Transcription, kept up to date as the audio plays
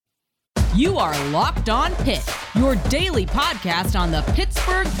You are Locked On Pitt, your daily podcast on the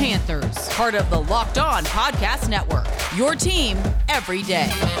Pittsburgh Panthers. Part of the Locked On Podcast Network, your team every day.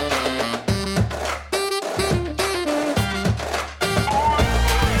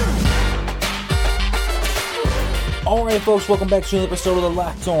 All right, folks, welcome back to another episode of the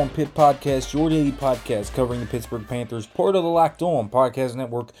Locked On Pitt Podcast, your daily podcast covering the Pittsburgh Panthers, part of the Locked On Podcast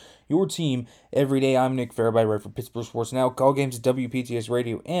Network, your team every day. I'm Nick Farabee, right for Pittsburgh Sports Now, call games at WPTS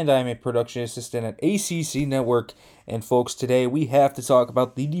Radio, and I'm a production assistant at ACC Network. And folks, today we have to talk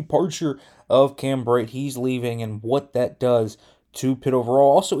about the departure of Cam Brate. He's leaving and what that does to Pitt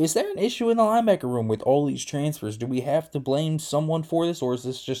overall. Also, is there an issue in the linebacker room with all these transfers? Do we have to blame someone for this, or is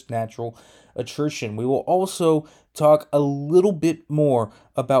this just natural attrition? We will also talk a little bit more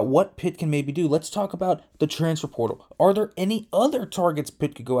about what Pitt can maybe do. Let's talk about the transfer portal. Are there any other targets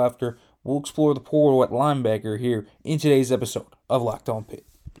Pitt could go after? We'll explore the portal at linebacker here in today's episode of Locked On Pitt.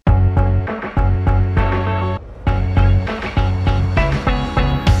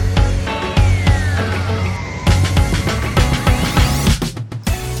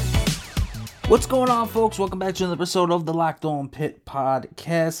 What's going on, folks? Welcome back to another episode of the Locked On Pitt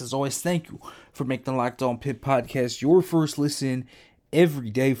Podcast. As always, thank you for making the Locked On Pitt Podcast your first listen every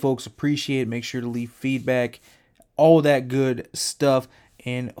day, folks. Appreciate it. Make sure to leave feedback, all that good stuff.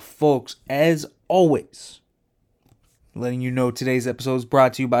 And, folks, as always, letting you know today's episode is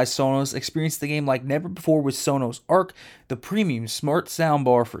brought to you by Sonos. Experience the game like never before with Sonos Arc, the premium smart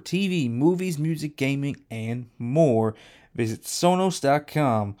soundbar for TV, movies, music, gaming, and more. Visit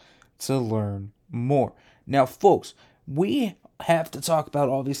Sonos.com to learn more. Now, folks, we have to talk about,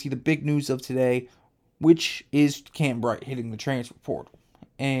 obviously, the big news of today, which is Cam Brate hitting the transfer portal.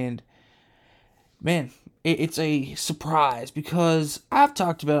 And, man, it's a surprise because I've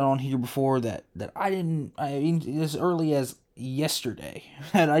talked about it on here before that as early as yesterday,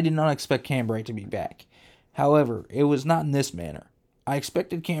 that I did not expect Cam Brate to be back. However, it was not in this manner. I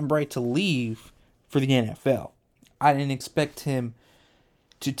expected Cam Brate to leave for the NFL. I didn't expect him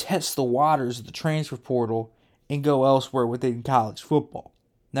to test the waters of the transfer portal and go elsewhere within college football.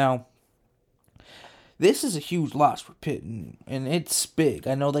 Now, this is a huge loss for Pitt, and it's big.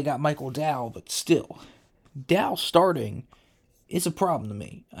 I know they got Michael Dow, but still, Dow starting is a problem to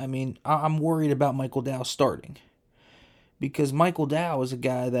me. I mean, I'm worried about Michael Dow starting because Michael Dow is a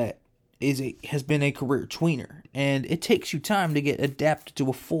guy that has been a career tweener, and it takes you time to get adapted to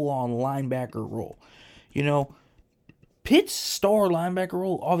a full-on linebacker role. You know, Pitt's star linebacker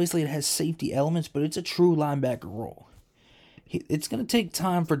role, obviously it has safety elements, but it's a true linebacker role. It's going to take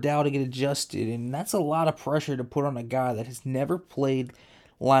time for Dow to get adjusted, and that's a lot of pressure to put on a guy that has never played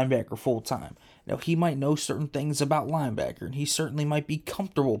linebacker full-time. Now, he might know certain things about linebacker, and he certainly might be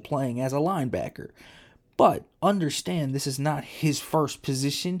comfortable playing as a linebacker. But understand, this is not his first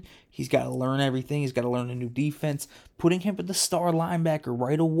position. He's got to learn everything. He's got to learn a new defense. Putting him at the star linebacker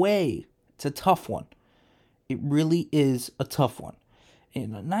right away, it's a tough one. It really is a tough one.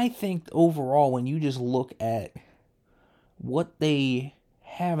 And I think overall, when you just look at what they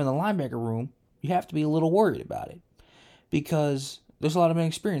have in the linebacker room, you have to be a little worried about it. Because there's a lot of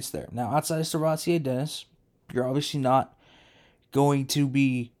inexperience there. Now, outside of Servatia Dennis, you're obviously not going to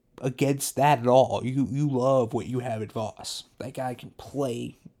be against that at all. You love what you have at Voss. That guy can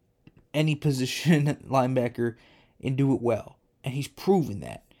play any position at linebacker and do it well. And he's proven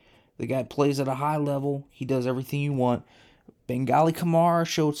that. The guy plays at a high level. He does everything you want. Bengali Kamara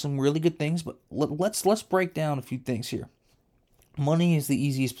showed some really good things, but let's break down a few things here. Money is the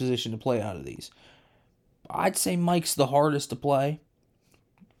easiest position to play out of these. I'd say Mike's the hardest to play.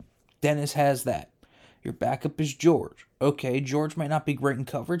 Dennis has that. Your backup is George. Okay, George might not be great in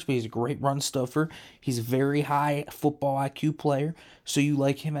coverage, but he's a great run stuffer. He's a very high football IQ player, so you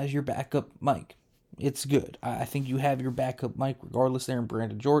like him as your backup Mike. It's good. I think you have your backup Mike regardless there in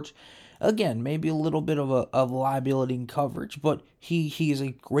Brandon George. Again, maybe a little bit of a liability in coverage, but he is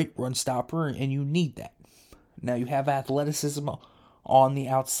a great run stopper, and you need that. Now you have athleticism on the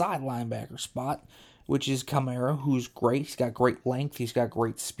outside linebacker spot, which is Kamara, who's great. He's got great length. He's got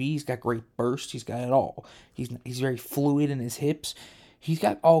great speed. He's got great burst. He's got it all. He's very fluid in his hips. He's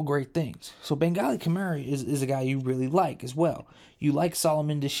got all great things. So Bengali Kamara is a guy you really like as well. You like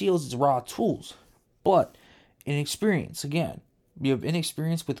Solomon DeShields' it's raw tools. But inexperience, again, you have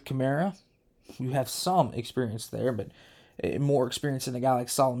inexperience with Kamara. You have some experience there, but more experience than a guy like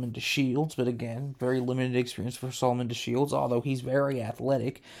Solomon DeShields. But again, very limited experience for Solomon DeShields, although he's very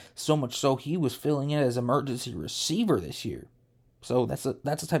athletic. So much so he was filling in as emergency receiver this year. So that's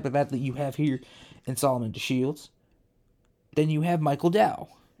the type of athlete you have here in Solomon DeShields. Then you have Michael Dow.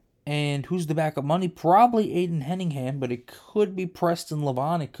 And who's the backup money? Probably Aiden Henningham, but it could be Preston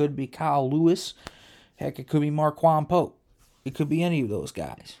Levon. It could be Kyle Lewis. Heck, it could be Marquand Pope. It could be any of those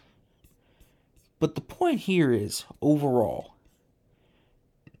guys. But the point here is, overall,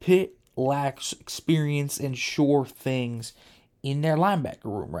 Pitt lacks experience and sure things in their linebacker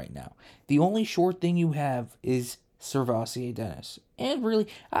room right now. The only sure thing you have is SirVocea Dennis. And really,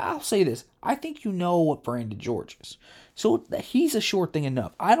 I'll say this. I think you know what Brandon George is. So he's a sure thing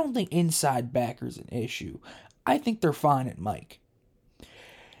enough. I don't think inside backer's an issue. I think they're fine at Mike.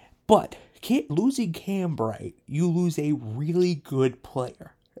 But losing Cam Bright, you lose a really good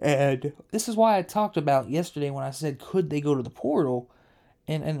player. And this is why I talked about yesterday when I said, could they go to the portal?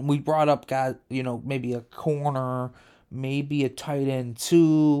 And we brought up guys, maybe a corner, maybe a tight end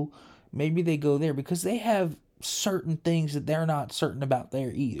too. Maybe they go there because they have certain things that they're not certain about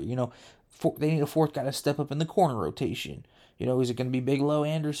there either. They need a fourth guy to step up in the corner rotation. Is it going to be Bigelow,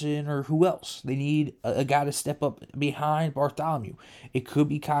 Anderson, or who else? They need a guy to step up behind Bartholomew. It could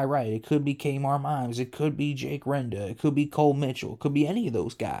be Kai Wright. It could be Kmar Mimes. It could be Jake Renda. It could be Cole Mitchell. It could be any of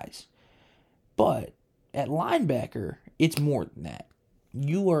those guys. But at linebacker, it's more than that.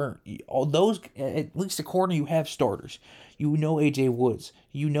 At least a corner, you have starters. A.J. Woods.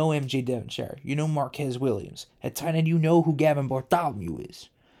 M.J. Devonshire. Marquez Williams. At tight end, who Gavin Bartholomew is.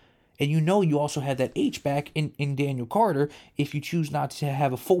 And you also have that H-back in Daniel Carter if you choose not to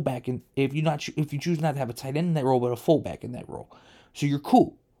have a fullback, if you choose not to have a tight end in that role, but a fullback in that role. So you're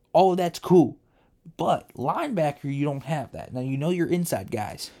cool. All of that's cool. But linebacker, you don't have that. Now, your inside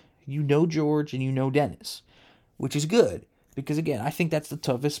guys. George and Dennis, which is good. Because, again, I think that's the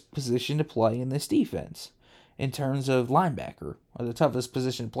toughest position to play in this defense in terms of linebacker. Or the toughest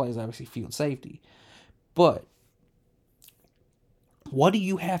position to play is obviously field safety. But what do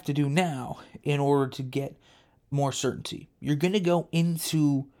you have to do now in order to get more certainty? You're going to go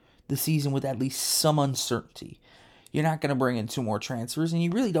into the season with at least some uncertainty. You're not going to bring in 2 more transfers, and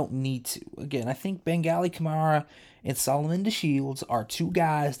you really don't need to. Again, I think Bengali Kamara and Solomon DeShields are 2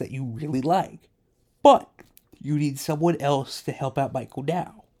 guys that you really like. But you need someone else to help out Michael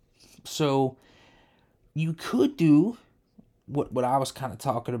Dow. So you could do what I was kind of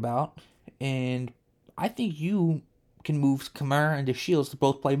talking about, and I think you can move Kamara and DeShields to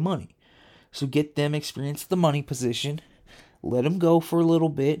both play money. So get them experience the money position. Let them go for a little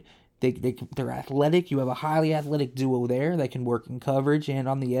bit. They're athletic. You have a highly athletic duo there that can work in coverage and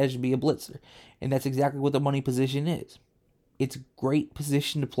on the edge be a blitzer. And that's exactly what the money position is. It's a great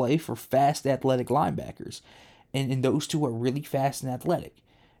position to play for fast athletic linebackers. And those 2 are really fast and athletic.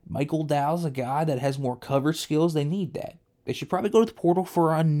 Michael Dow's a guy that has more coverage skills. They need that. They should probably go to the portal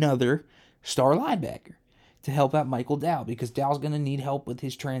for another star linebacker to help out Michael Dow, because Dow's going to need help with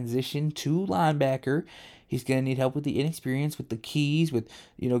his transition to linebacker. He's going to need help with the inexperience, with the keys, with,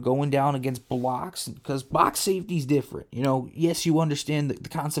 going down against blocks, because box safety is different. Yes, you understand the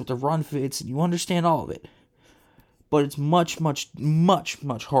concept of run fits, and you understand all of it, but it's much, much, much,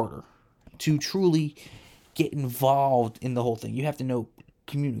 much harder to truly get involved in the whole thing. You have to know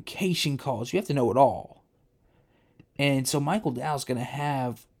communication calls. You have to know it all. And so Michael Dow's going to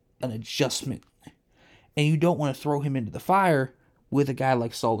have an adjustment. And you don't want to throw him into the fire with a guy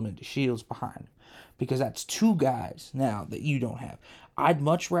like Solomon DeShields behind. Because that's 2 guys now that you don't have. I'd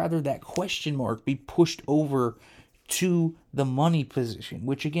much rather that question mark be pushed over to the money position,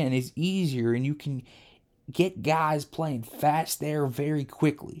 which again is easier, and you can get guys playing fast there very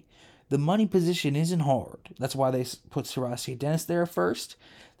quickly. The money position isn't hard. That's why they put SirVocea Dennis there first.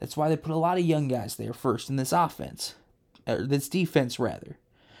 That's why they put a lot of young guys there first in this offense. Or this defense, rather.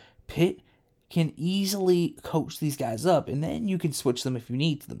 Pitt can easily coach these guys up, and then you can switch them if you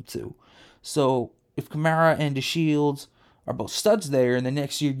need them to. So if Kamara and DeShields are both studs there, and the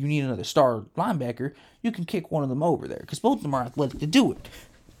next year you need another star linebacker, you can kick one of them over there, because both of them are athletic to do it.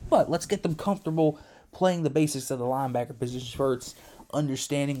 But let's get them comfortable playing the basics of the linebacker position first,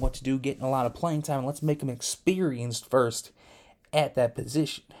 understanding what to do, getting a lot of playing time, and let's make them experienced first at that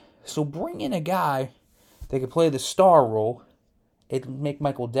position. So bring in a guy that can play the star role and make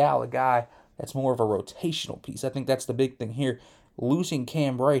Michael Dow a guy that's more of a rotational piece. I think that's the big thing here. Losing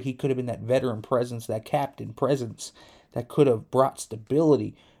Cam Bright, he could have been that veteran presence, that captain presence that could have brought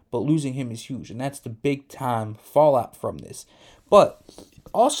stability, but losing him is huge, and that's the big-time fallout from this. But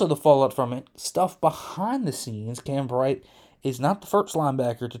also the fallout from it, stuff behind the scenes, Cam Bright is not the first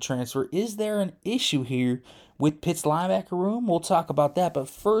linebacker to transfer. Is there an issue here with Pitt's linebacker room? We'll talk about that, but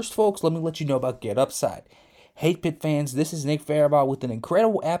first, folks, let me let you know about Get Upside. Hey, Pitt fans, this is Nick Faribault with an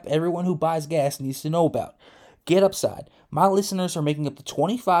incredible app everyone who buys gas needs to know about. Get Upside. My listeners are making up to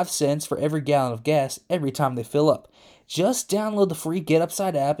 25 cents for every gallon of gas every time they fill up. Just download the free Get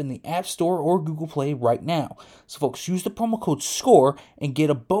Upside app in the App Store or Google Play right now. So folks, use the promo code SCORE and get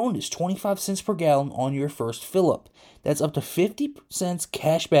a bonus 25 cents per gallon on your first fill up. That's up to 50 cents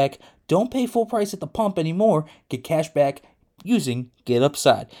cash back. Don't pay full price at the pump anymore. Get cash back using Get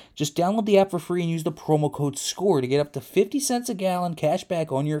Upside. Just download the app for free and use the promo code SCORE to get up to 50 cents a gallon cash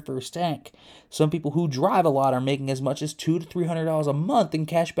back on your first tank. Some people who drive a lot are making as much as $200 to $300 a month in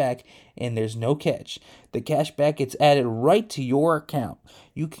cash back, and there's no catch. The cash back gets added right to your account.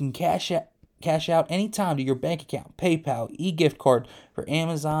 You can cash out anytime to your bank account, PayPal, e-gift card for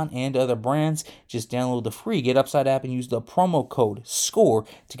Amazon and other brands. Just download the free Get Upside app and use the promo code SCORE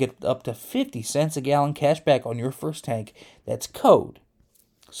to get up to 50 cents a gallon cash back on your first tank. That's code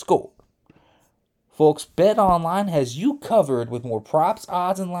SCORE. Folks, BetOnline has you covered with more props,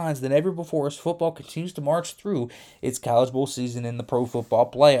 odds, and lines than ever before as football continues to march through its college bowl season and the pro football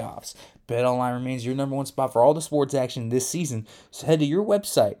playoffs. BetOnline remains your number one spot for all the sports action this season, so head to your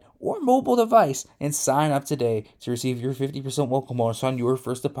website or mobile device and sign up today to receive your 50% welcome bonus on your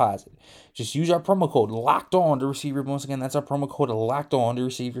first deposit. Just use our promo code LOCKEDON to receive your bonus. Again, that's our promo code LOCKEDON to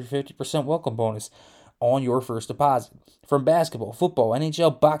receive your 50% welcome bonus on your first deposit. From basketball, football,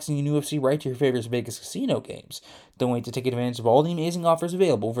 NHL, boxing, and UFC, right to your favorite Vegas casino games. Don't wait to take advantage of all the amazing offers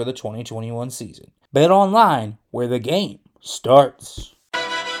available for the 2021 season. Bet online, where the game starts.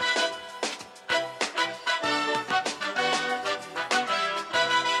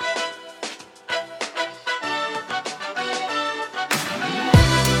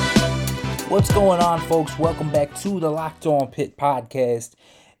 What's going on, folks? Welcome back to the Locked On Pitt podcast.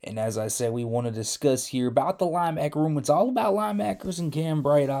 And as I said, we want to discuss here about the linebacker room. It's all about linebackers and Cam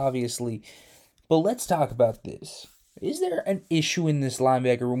Bright, obviously. But let's talk about this. Is there an issue in this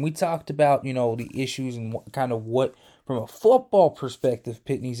linebacker room? We talked about, the issues and what, from a football perspective,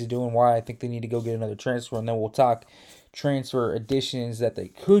 Pitt needs to do and why I think they need to go get another transfer. And then we'll talk transfer additions that they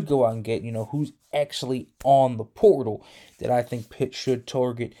could go out and get, who's actually on the portal that I think Pitt should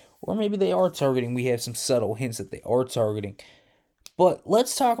target. Or maybe they are targeting. We have some subtle hints that they are targeting. But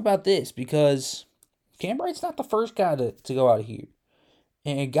let's talk about this, because Cam Bright's not the first guy to go out of here.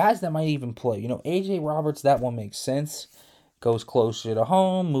 And guys that might even play. A.J. Roberts, that one makes sense. Goes closer to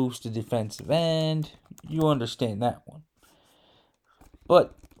home, moves to defensive end. You understand that one.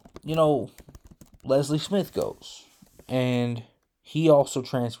 But, Leslie Smith goes. And he also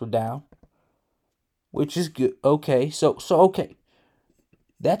transferred down, which is good. Okay, so okay.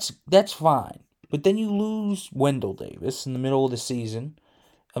 That's fine. But then you lose Wendell Davis in the middle of the season.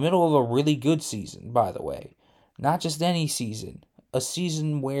 Middle of a really good season, by the way. Not just any season. A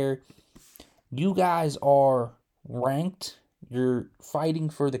season where you guys are ranked. You're fighting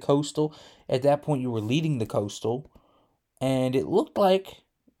for the Coastal. At that point, you were leading the Coastal. And it looked like,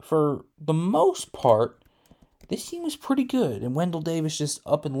 for the most part, this team was pretty good. And Wendell Davis just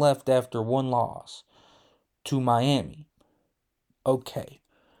up and left after one loss to Miami. Okay.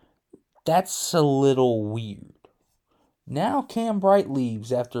 That's a little weird. Now Cam Bright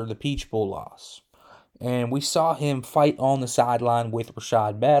leaves after the Peach Bowl loss. And we saw him fight on the sideline with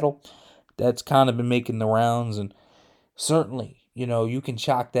Rashad Battle. That's kind of been making the rounds. And certainly, you can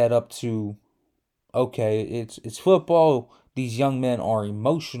chalk that up to, okay, it's football. These young men are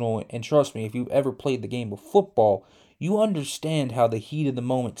emotional. And trust me, if you've ever played the game of football, you understand how the heat of the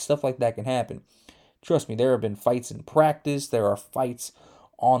moment, stuff like that can happen. Trust me, there have been fights in practice. There are fights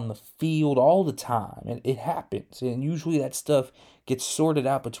on the field all the time, and it happens, and usually that stuff gets sorted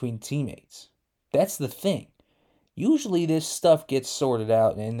out between teammates. That's the thing. Usually this stuff gets sorted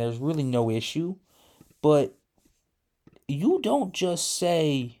out, and there's really no issue, but you don't just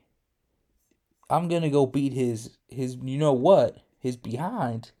say, I'm going to go beat his his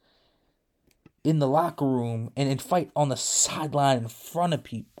behind in the locker room and then fight on the sideline in front of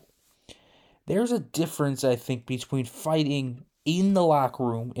people. There's a difference, I think, between fighting in the locker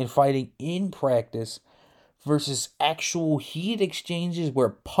room and fighting in practice versus actual heated exchanges where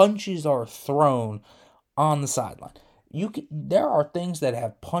punches are thrown on the sideline. There are things that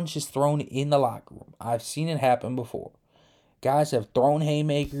have punches thrown in the locker room. I've seen it happen before. Guys have thrown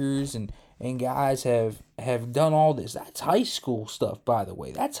haymakers and guys have done all this. That's high school stuff, by the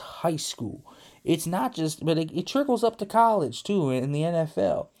way. That's high school. It's not just, but it trickles up to college too, in the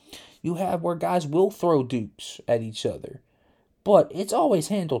NFL. You have where guys will throw dupes at each other. But it's always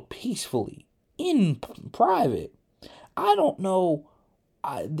handled peacefully, in private. I don't know.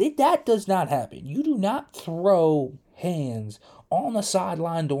 That does not happen. You do not throw hands on the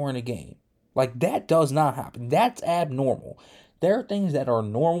sideline during a game. Like, that does not happen. That's abnormal. There are things that are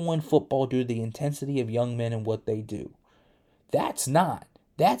normal in football due to the intensity of young men and what they do. That's not.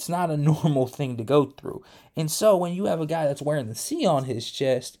 That's not a normal thing to go through. And so when you have a guy that's wearing the C on his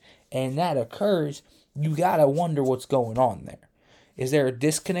chest and that occurs, you got to wonder what's going on there. Is there a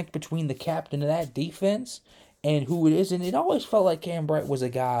disconnect between the captain of that defense and who it is? And it always felt like Cam Bright was a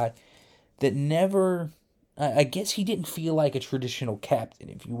guy that never, I guess he didn't feel like a traditional captain,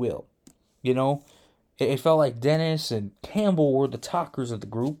 if you will. You know, it felt like Dennis and Campbell were the talkers of the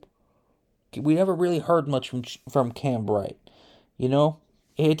group. We never really heard much from Cam Bright, you know?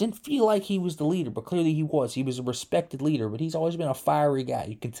 It didn't feel like he was the leader, but clearly he was. He was a respected leader, but he's always been a fiery guy.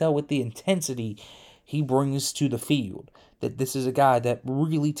 You can tell with the intensity he brings to the field that this is a guy that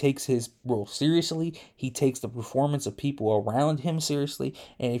really takes his role seriously. He takes the performance of people around him seriously,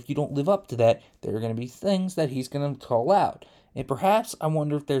 and if you don't live up to that, there are going to be things that he's going to call out. And perhaps I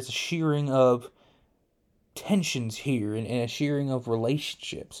wonder if there's a shearing of tensions here and a shearing of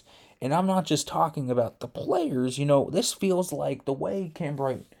relationships. And I'm not just talking about the players. You know, this feels like the way Cam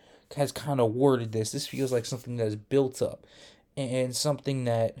Bright has kind of worded this feels like something that is built up and something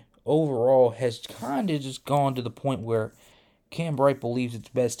that overall has kind of just gone to the point where Cam Bright believes it's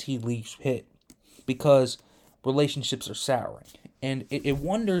best he leaves Pitt because relationships are souring. And it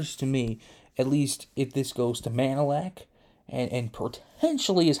wonders to me, at least if this goes to Manolik and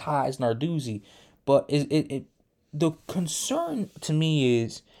potentially as high as Narduzzi, but the concern to me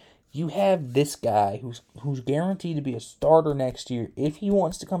is you have this guy who's guaranteed to be a starter next year if he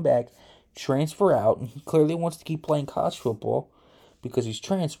wants to come back, transfer out, and he clearly wants to keep playing college football because he's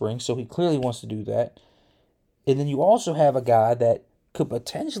transferring, so he clearly wants to do that. And then you also have a guy that could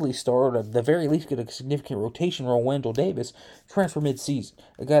potentially start, or at the very least get a significant rotation role, Wendell Davis, transfer mid-season,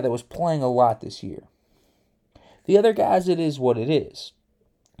 a guy that was playing a lot this year. The other guys, it is what it is.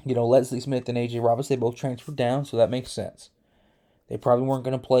 You know, Leslie Smith and A.J. Roberts, they both transferred down, so that makes sense. They probably weren't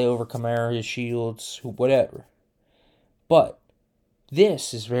going to play over Kamara, Shields, whatever. But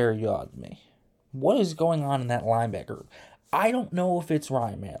this is very odd to me. What is going on in that linebacker room? I don't know if it's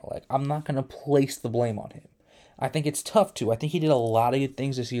Ryan Manolik. I'm not going to place the blame on him. I think it's tough to. I think he did a lot of good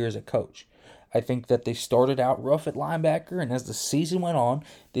things this year as a coach. I think that they started out rough at linebacker, and as the season went on,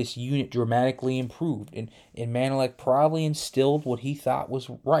 this unit dramatically improved. And Manolik probably instilled what he thought was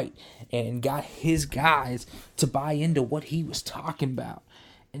right and got his guys to buy into what he was talking about.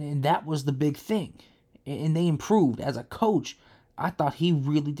 And that was the big thing. And they improved. As a coach, I thought he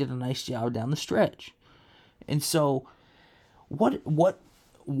really did a nice job down the stretch. And so,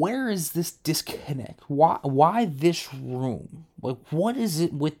 where is this disconnect? Why this room? Like, what is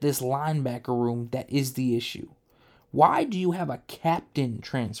it with this linebacker room that is the issue? Why do you have a captain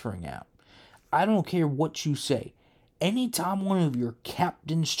transferring out? I don't care what you say. Anytime one of your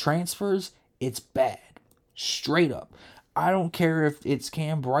captains transfers, it's bad. Straight up. I don't care if it's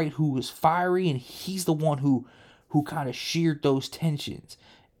Cam Bright who is fiery and he's the one who kind of sheared those tensions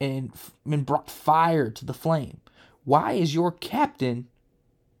and brought fire to the flame. Why is your captain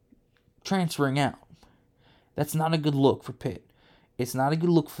transferring out? That's not a good look for Pitt. It's not a good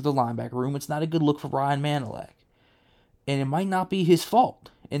look for the linebacker room. It's not a good look for Ryan Manolik. And it might not be his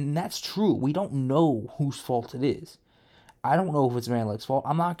fault. And that's true. We don't know whose fault it is. I don't know if it's Manolik's fault.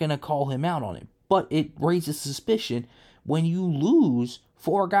 I'm not going to call him out on it. But it raises suspicion when you lose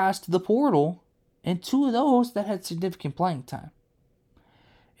 4 guys to the portal and 2 of those that had significant playing time.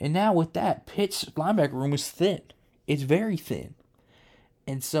 And now with that, Pitt's linebacker room is thin. It's very thin.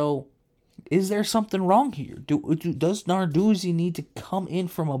 And so, is there something wrong here? Does Narduzzi need to come in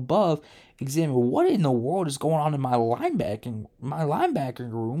from above, examine what in the world is going on in my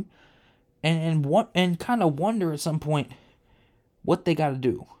linebacker room, and kind of wonder at some point what they got to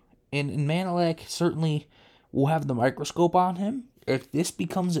do? And Manolik certainly will have the microscope on him. If this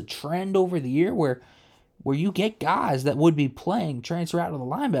becomes a trend over the year where you get guys that would be playing transfer out of the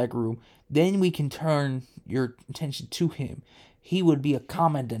linebacker room, then we can turn your attention to him. He would be a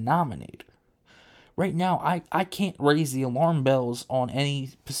common denominator. Right now, I can't raise the alarm bells on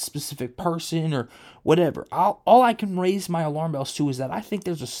any specific person or whatever. All I can raise my alarm bells to is that I think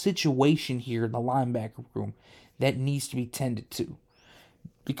there's a situation here in the linebacker room that needs to be tended to.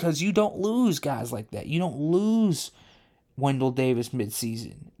 Because you don't lose guys like that. You don't lose Wendell Davis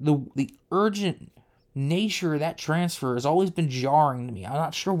midseason. The urgent nature of that transfer has always been jarring to me. I'm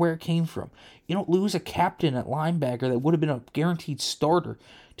not sure where it came from. You don't lose a captain at linebacker that would have been a guaranteed starter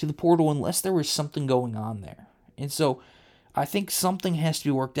to the portal unless there was something going on there. And so I think something has to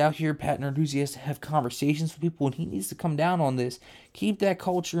be worked out here. Pat Narduzzi has to have conversations with people, and he needs to come down on this, keep that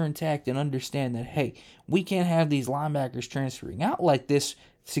culture intact, and understand that, hey, we can't have these linebackers transferring out like this.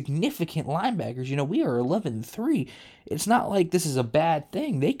 Significant linebackers, we are 11-3. It's not like this is a bad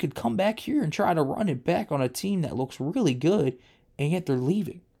thing. They could come back here and try to run it back on a team that looks really good and yet they're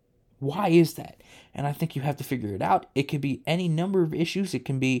leaving. Why is that? And I think you have to figure it out. It could be any number of issues. It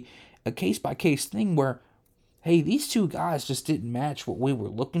can be a case-by-case thing where, hey, these two guys just didn't match what we were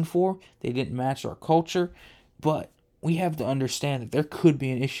looking for. They didn't match our culture. But we have to understand that there could be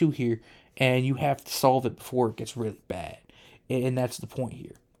an issue here, and you have to solve it before it gets really bad. And that's the point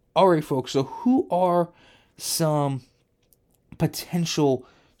here. All right, folks, so who are some potential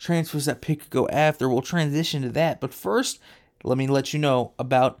transfers that Pitt could go after? We'll transition to that. But first, let me let you know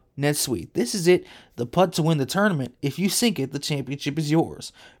about NetSuite. This is it, the putt to win the tournament. If you sink it, the championship is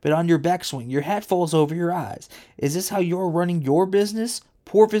yours. But on your backswing, your hat falls over your eyes. Is this how you're running your business?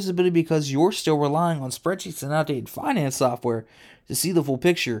 Poor visibility because you're still relying on spreadsheets and outdated finance software. To see the full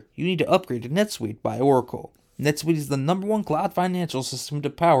picture, you need to upgrade to NetSuite by Oracle. NetSuite is the #1 cloud financial system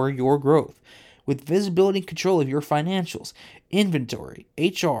to power your growth. With visibility and control of your financials, inventory,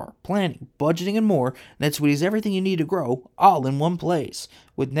 HR, planning, budgeting, and more, NetSuite is everything you need to grow, all in one place.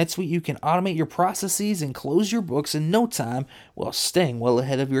 With NetSuite, you can automate your processes and close your books in no time while staying well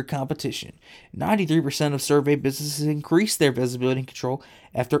ahead of your competition. 93% of surveyed businesses increase their visibility and control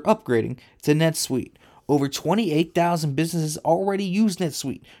after upgrading to NetSuite. Over 28,000 businesses already use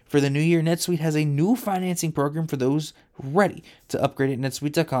NetSuite. For the new year, NetSuite has a new financing program for those ready to upgrade at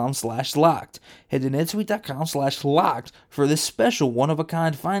netsuite.com/locked. Head to netsuite.com/locked for this special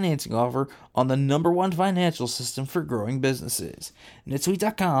one-of-a-kind financing offer on the #1 financial system for growing businesses.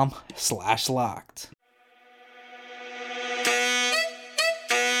 netsuite.com/locked.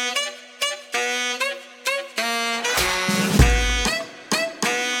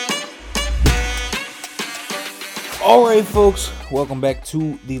 Alright, folks, welcome back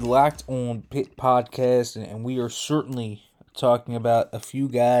to the Locked On Pitt podcast, and we are certainly talking about a few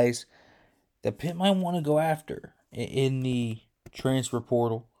guys that Pitt might want to go after in the transfer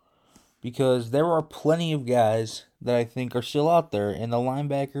portal, because there are plenty of guys that I think are still out there, and the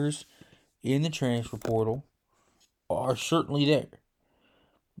linebackers in the transfer portal are certainly there.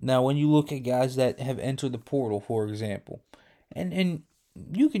 Now, when you look at guys that have entered the portal, for example, and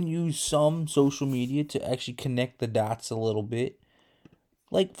you can use some social media to actually connect the dots a little bit.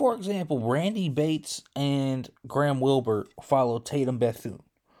 Like, for example, Randy Bates and Graham Wilbert follow Tatum Bethune,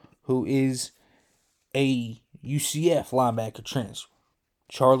 who is a UCF linebacker transfer.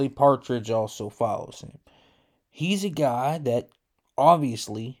 Charlie Partridge also follows him. He's a guy that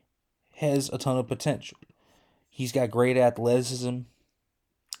obviously has a ton of potential. He's got great athleticism.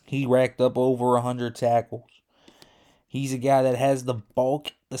 He racked up over 100 tackles. He's a guy that has the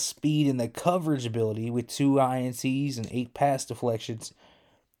bulk, the speed, and the coverage ability with 2 INTs and 8 pass deflections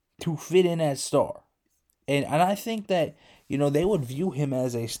to fit in as star. And I think that, they would view him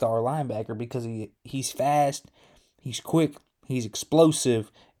as a star linebacker because he's fast, he's quick, he's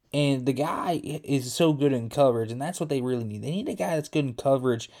explosive, and the guy is so good in coverage, and that's what they really need. They need a guy that's good in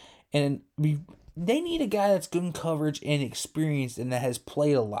coverage, and they need a guy that's good in coverage and experienced and that has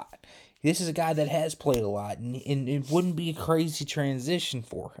played a lot. This is a guy that has played a lot, and it wouldn't be a crazy transition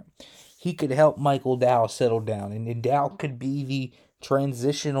for him. He could help Michael Dow settle down, and Dow could be the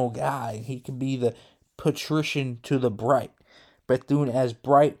transitional guy. He could be the patrician to the Bright. Bethune as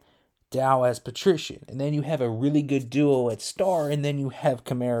Bright, Dow as patrician. And then you have a really good duo at star, and then you have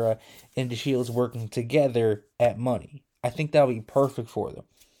Kamara and DeShields working together at money. I think that would be perfect for them.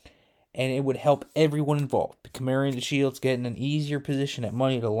 And it would help everyone involved. Kamara and DeShields getting an easier position at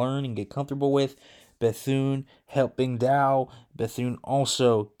money to learn and get comfortable with. Bethune helping Dow. Bethune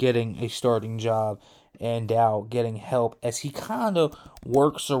also getting a starting job. And Dow getting help as he kind of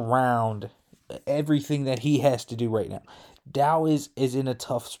works around everything that he has to do right now. Dow is in a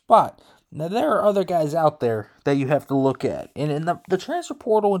tough spot. Now, there are other guys out there that you have to look at. And in the transfer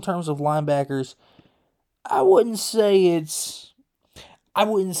portal in terms of linebackers, I wouldn't say it's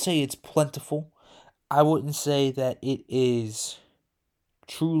plentiful. I wouldn't say that it is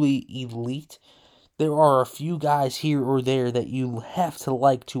truly elite. There are a few guys here or there that you have to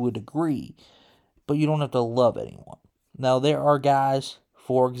like to a degree, but you don't have to love anyone. Now, there are guys,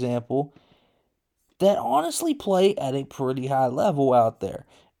 for example, that honestly play at a pretty high level out there.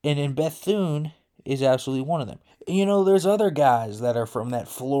 And Bethune is absolutely one of them. There's other guys that are from that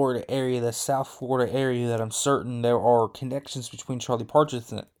Florida area, the South Florida area, that I'm certain there are connections between Charlie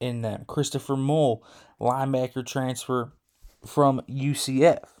Partridge and them. Christopher Mull, linebacker transfer from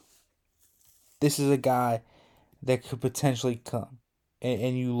UCF. This is a guy that could potentially come.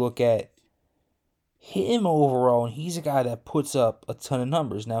 And you look at him overall, and he's a guy that puts up a ton of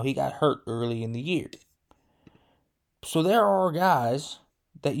numbers. Now, he got hurt early in the year. So there are guys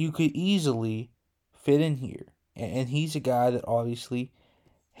that you could easily fit in here. And he's a guy that obviously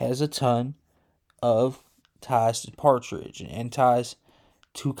has a ton of ties to Partridge and ties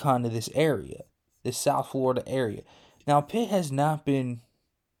to kind of this area, this South Florida area. Now, Pitt has not been,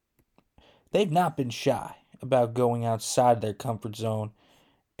 they've not been shy about going outside their comfort zone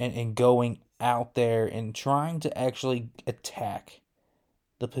and going out there and trying to actually attack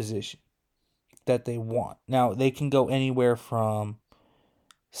the position that they want. Now, they can go anywhere from,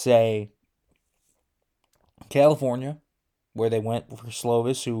 say, California, where they went for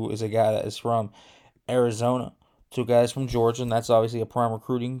Slovis, who is a guy that is from Arizona, to guys from Georgia, and that's obviously a prime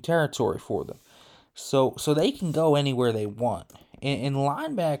recruiting territory for them. So they can go anywhere they want. And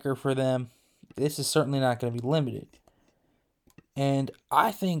linebacker for them, this is certainly not going to be limited. And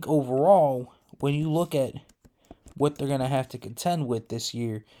I think overall, when you look at what they're going to have to contend with this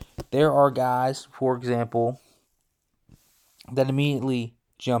year, there are guys, for example, that immediately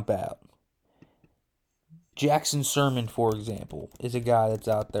jump out. Jackson Sirmon, for example, is a guy that's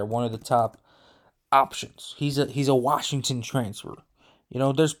out there, one of the top options. He's a Washington transfer. You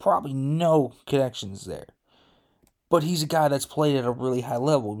know, there's probably no connections there. But he's a guy that's played at a really high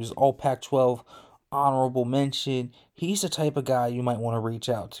level. He was all Pac-12 honorable mention. He's the type of guy you might want to reach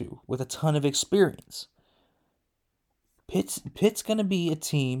out to with a ton of experience. Pitt's going to be a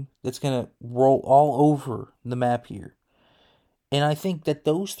team that's going to roll all over the map here. And I think that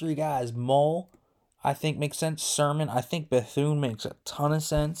those three guys, Mull, I think makes sense. Sirmon, I think Bethune makes a ton of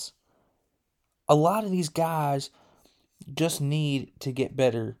sense. A lot of these guys just need to get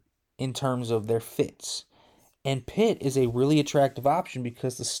better in terms of their fits. And Pitt is a really attractive option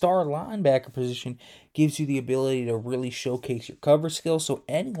because the star linebacker position gives you the ability to really showcase your cover skills. So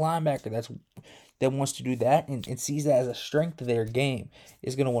any linebacker that wants to do that and sees that as a strength of their game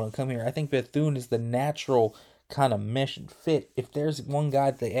is going to want to come here. I think Bethune is the natural kind of mesh and fit. If there's one guy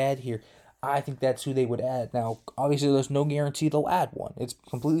that they add here, I think that's who they would add. Now, obviously, there's no guarantee they'll add one. It's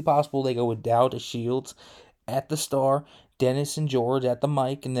completely possible they go with Dow to Shields at the star, Dennis and George at the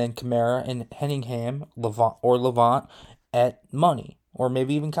Mike, and then Kamara and Henningham, Levant at money. Or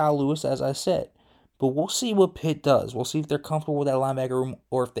maybe even Kyle Lewis, as I said. But we'll see what Pitt does. We'll see if they're comfortable with that linebacker room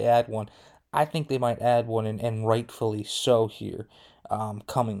or if they add one. I think they might add one, and rightfully so here,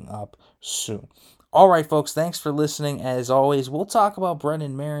 coming up soon. All right, folks, thanks for listening. As always, we'll talk about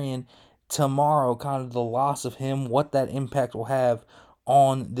Brennan Marion tomorrow, kind of the loss of him, what that impact will have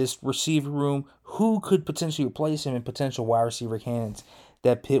on this receiver room, who could potentially replace him, and potential wide receiver candidates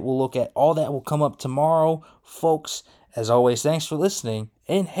that Pitt will look at. All that will come up tomorrow, folks. As always, thanks for listening,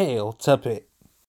 and hail to Pitt.